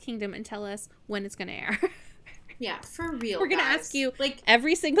The Last Kingdom and tell us when it's going to air? Yeah, for real. We're going to ask you like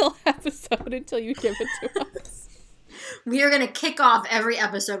every single episode until you give it to us. We are going to kick off every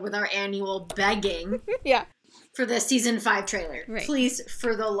episode with our annual begging. Yeah. For the season 5 trailer. Right. Please,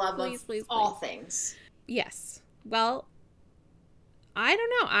 for the love of all things. Yes. Well, I don't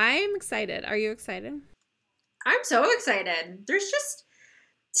know. I'm excited. Are you excited? I'm so excited. There's just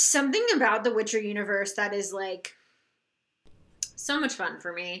something about the Witcher universe that is like so much fun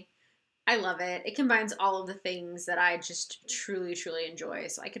for me. I love it. It combines all of the things that I just truly, truly enjoy.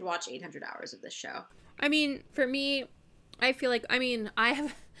 So I could watch 800 hours of this show. I mean, for me, I feel like,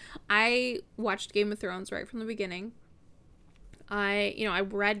 I watched Game of Thrones right from the beginning. I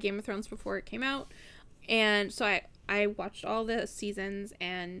read Game of Thrones before it came out. And so I watched all the seasons,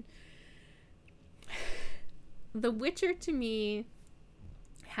 and The Witcher to me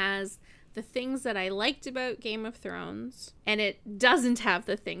has the things that I liked about Game of Thrones, and it doesn't have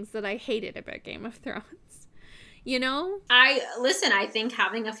the things that I hated about Game of Thrones. You know? I think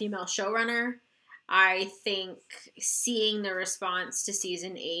having a female showrunner, I think seeing the response to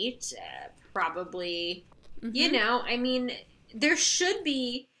season 8, probably, you know, I mean, there should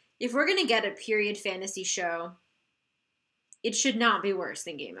be, if we're going to get a period fantasy show, it should not be worse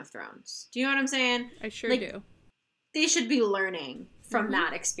than Game of Thrones. Do you know what I'm saying? I sure do. They should be learning from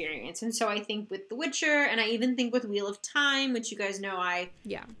that experience. And so I think with The Witcher, and I even think with Wheel of Time, which you guys know I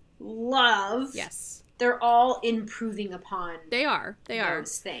love. Yes. They're all improving upon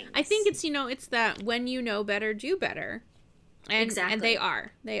those things. I think it's, you know, it's that when you know better, do better. And, exactly. And they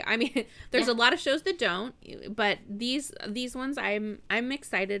are. I mean, there's a lot of shows that don't, but these ones I'm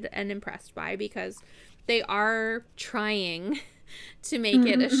excited and impressed by because they are trying to make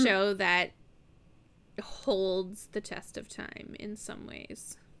it a show that holds the test of time in some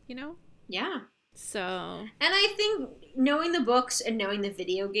ways, you know? Yeah. So. And I think knowing the books and knowing the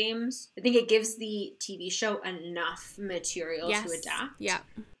video games, I think it gives the TV show enough material to adapt. Yeah.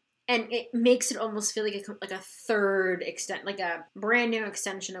 And it makes it almost feel like a third extent, like a brand new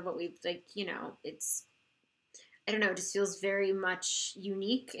extension of what we've, like, you know, it's, I don't know, it just feels very much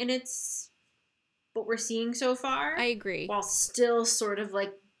unique in its, what we're seeing so far. I agree. While still sort of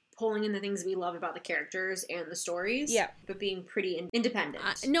like pulling in the things we love about the characters and the stories. Yeah. But being pretty independent.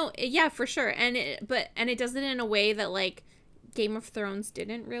 No, yeah, for sure. And it does it in a way that, like, Game of Thrones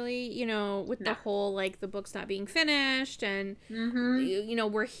didn't really, you know, with the whole, like, the books not being finished and, you know,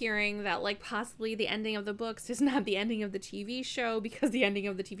 we're hearing that, like, possibly the ending of the books is not the ending of the TV show because the ending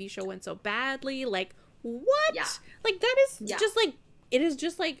of the TV show went so badly. Like, what? Yeah. Like, that is just, like, it is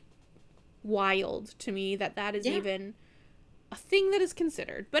just, like, wild to me that is even a thing that is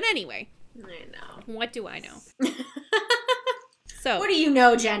considered. But anyway. I know. What do I know? So. What do you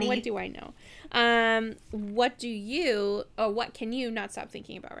know, Jenny? What do I know? What can you not stop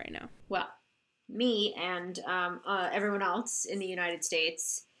thinking about right now? Well, me and everyone else in the United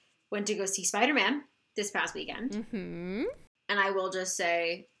States went to go see Spider-Man this past weekend. Mm-hmm. And I will just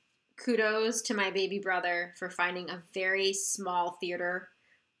say kudos to my baby brother for finding a very small theater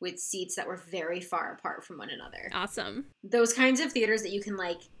with seats that were very far apart from one another. Awesome. Those kinds of theaters that you can,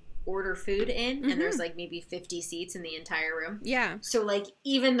 like, order food in, and there's, like, maybe 50 seats in the entire room. Yeah. So, like,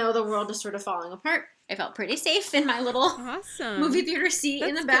 even though the world is sort of falling apart, I felt pretty safe in my little movie theater seat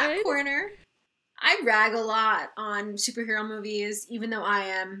in the back corner. I rag a lot on superhero movies, even though I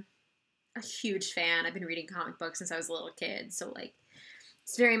am a huge fan. I've been reading comic books since I was a little kid, so, like,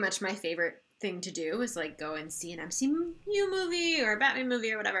 it's very much my favorite thing to do is, like, go and see an MCU movie or a Batman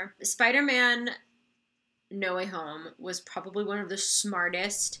movie or whatever. Spider-Man No Way Home was probably one of the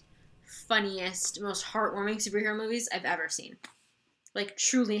smartest, funniest, most heartwarming superhero movies I've ever seen. Like,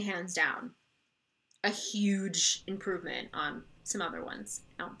 truly, hands down, a huge improvement on some other ones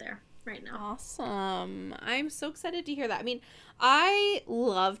out there right now. Awesome. I'm so excited to hear that. I mean, I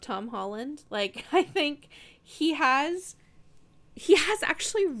love Tom Holland. Like, I think he has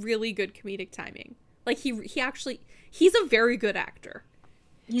actually really good comedic timing. Like, he's a very good actor.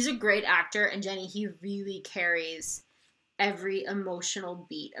 He's a great actor, and Jenny, he really carries every emotional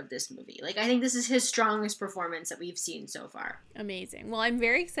beat of this movie. Like, I think this is his strongest performance that we've seen so far. Amazing. Well, I'm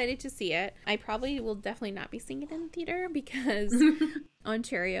very excited to see it. I probably will definitely not be seeing it in the theater because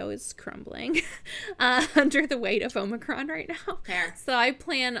Ontario is crumbling under the weight of Omicron right now. Fair. So I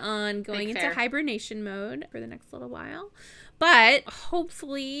plan on going into hibernation mode for the next little while. But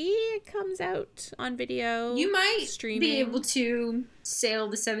hopefully it comes out on video. You might streaming. Be able to sail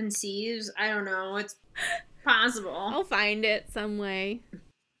the 7 seas. I don't know. It's possible. I'll find it some way.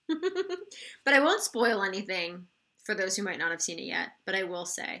 But I won't spoil anything for those who might not have seen it yet. But I will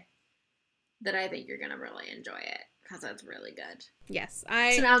say that I think you're going to really enjoy it because that's really good. Yes.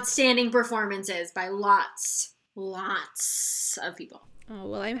 Some outstanding performances by lots of people. Oh,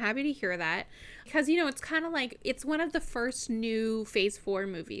 well, I'm happy to hear that. Because, you know, it's kind of like, it's one of the first new Phase 4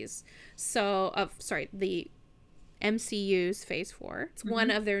 movies. The MCU's Phase 4. It's one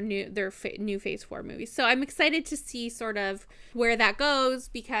of their new Phase 4 movies. So I'm excited to see sort of where that goes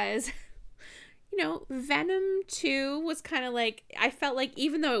because, you know, Venom 2 was kind of like, I felt like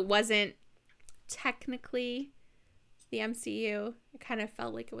even though it wasn't technically the MCU, it kind of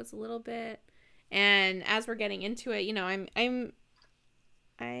felt like it was a little bit. And as we're getting into it, you know, I'm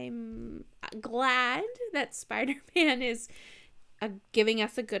glad that Spider-Man is giving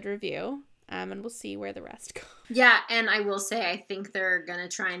us a good review, and we'll see where the rest go. Yeah, and I will say I think they're going to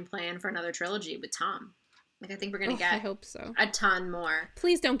try and plan for another trilogy with Tom. Like, I think we're going to get I hope so. A ton more.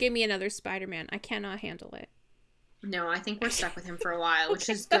 Please don't give me another Spider-Man. I cannot handle it. No, I think we're stuck with him for a while, which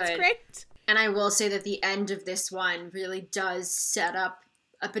is good. That's great. And I will say that the end of this one really does set up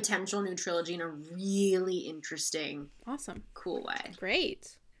a potential new trilogy in a really interesting, awesome, cool way.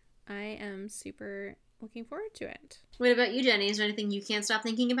 Great. I am super looking forward to it. What about you, Jenny? Is there anything you can't stop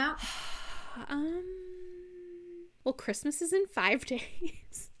thinking about? Well, Christmas is in 5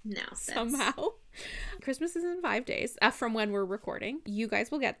 days. No. Somehow. Christmas is in 5 days from when we're recording. You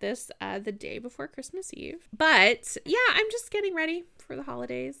guys will get this the day before Christmas Eve. But yeah, I'm just getting ready for the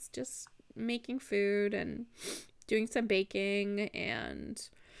holidays. Just making food and doing some baking and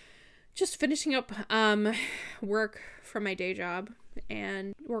just finishing up work from my day job.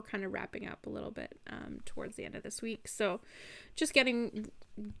 And we're kind of wrapping up a little bit towards the end of this week. So just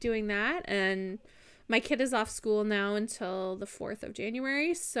doing that. And my kid is off school now until the 4th of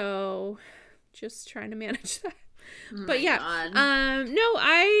January. So just trying to manage that. But yeah,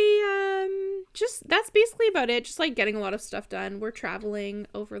 that's basically about it. Just like getting a lot of stuff done. We're traveling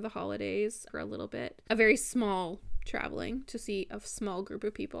over the holidays for a little bit. A very small traveling to see a small group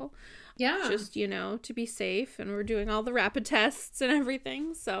of people. Yeah. Just, to be safe, and we're doing all the rapid tests and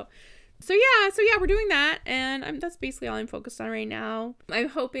everything. So yeah, we're doing that, and that's basically all I'm focused on right now. I'm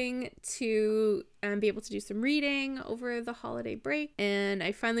hoping to be able to do some reading over the holiday break, and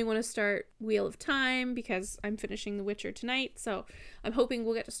I finally want to start Wheel of Time because I'm finishing The Witcher tonight, so I'm hoping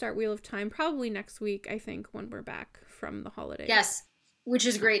we'll get to start Wheel of Time probably next week, I think, when we're back from the holidays. Yes, which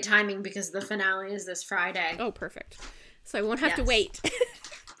is great timing because the finale is this Friday. Oh, perfect. So I won't have to wait.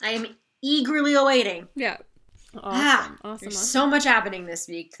 I am eagerly awaiting. Yeah. Awesome. There's so much happening this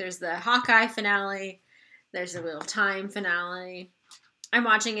week. There's the Hawkeye finale. There's the Wheel of Time finale. I'm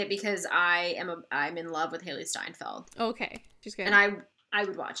watching it because I'm in love with Haley Steinfeld. Okay, she's good. And I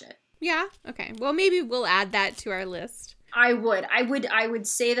would watch it. Yeah. Okay. Well, maybe we'll add that to our list. I would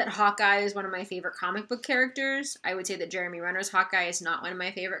say that Hawkeye is one of my favorite comic book characters. I would say that Jeremy Renner's Hawkeye is not one of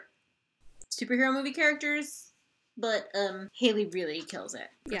my favorite superhero movie characters. But Haley really kills it,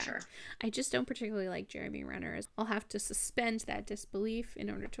 for sure. I just don't particularly like Jeremy Renner. I'll have to suspend that disbelief in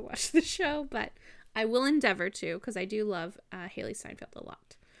order to watch the show, but I will endeavor to, because I do love Haley Steinfeld a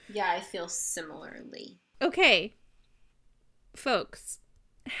lot. Yeah, I feel similarly. Okay, folks,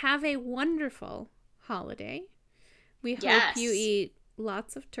 have a wonderful holiday. We hope you eat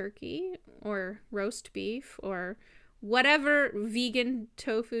lots of turkey or roast beef or whatever vegan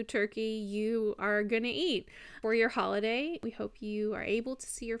tofu turkey you are going to eat for your holiday. We hope you are able to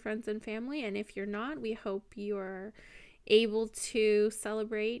see your friends and family. And if you're not, we hope you are able to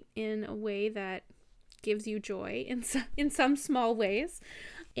celebrate in a way that gives you joy in some small ways.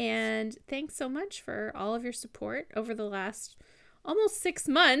 And thanks so much for all of your support over the last almost 6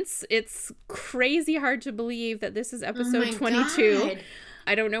 months. It's crazy hard to believe that this is episode 22. God.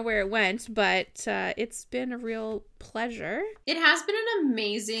 I don't know where it went, but it's been a real pleasure. It has been an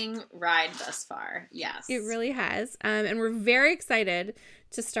amazing ride thus far. Yes. It really has. And we're very excited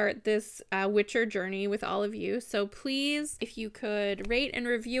to start this Witcher journey with all of you. So please, if you could rate and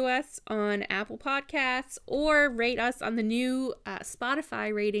review us on Apple Podcasts or rate us on the new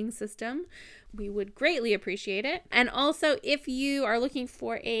Spotify rating system, we would greatly appreciate it. And also, if you are looking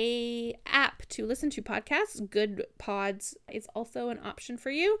for a app to listen to podcasts, Good Pods is also an option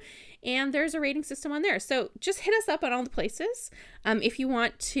for you. And there's a rating system on there. So just hit us up on all the places. If you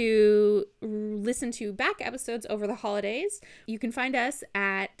want to listen to back episodes over the holidays, you can find us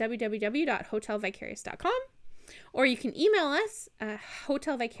at www.hotelvicarious.com, or you can email us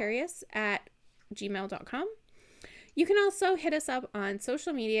hotelvicarious@gmail.com. You can also hit us up on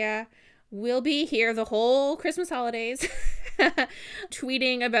social media. We'll be here the whole Christmas holidays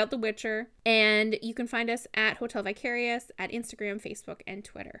tweeting about The Witcher. And you can find us at Hotel Vicarious at Instagram, Facebook, and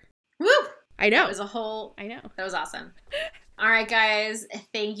Twitter. Woo! I know. I know. That was awesome. All right, guys.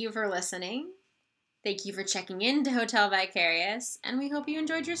 Thank you for listening. Thank you for checking in to Hotel Vicarious. And we hope you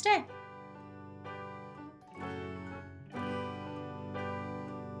enjoyed your stay.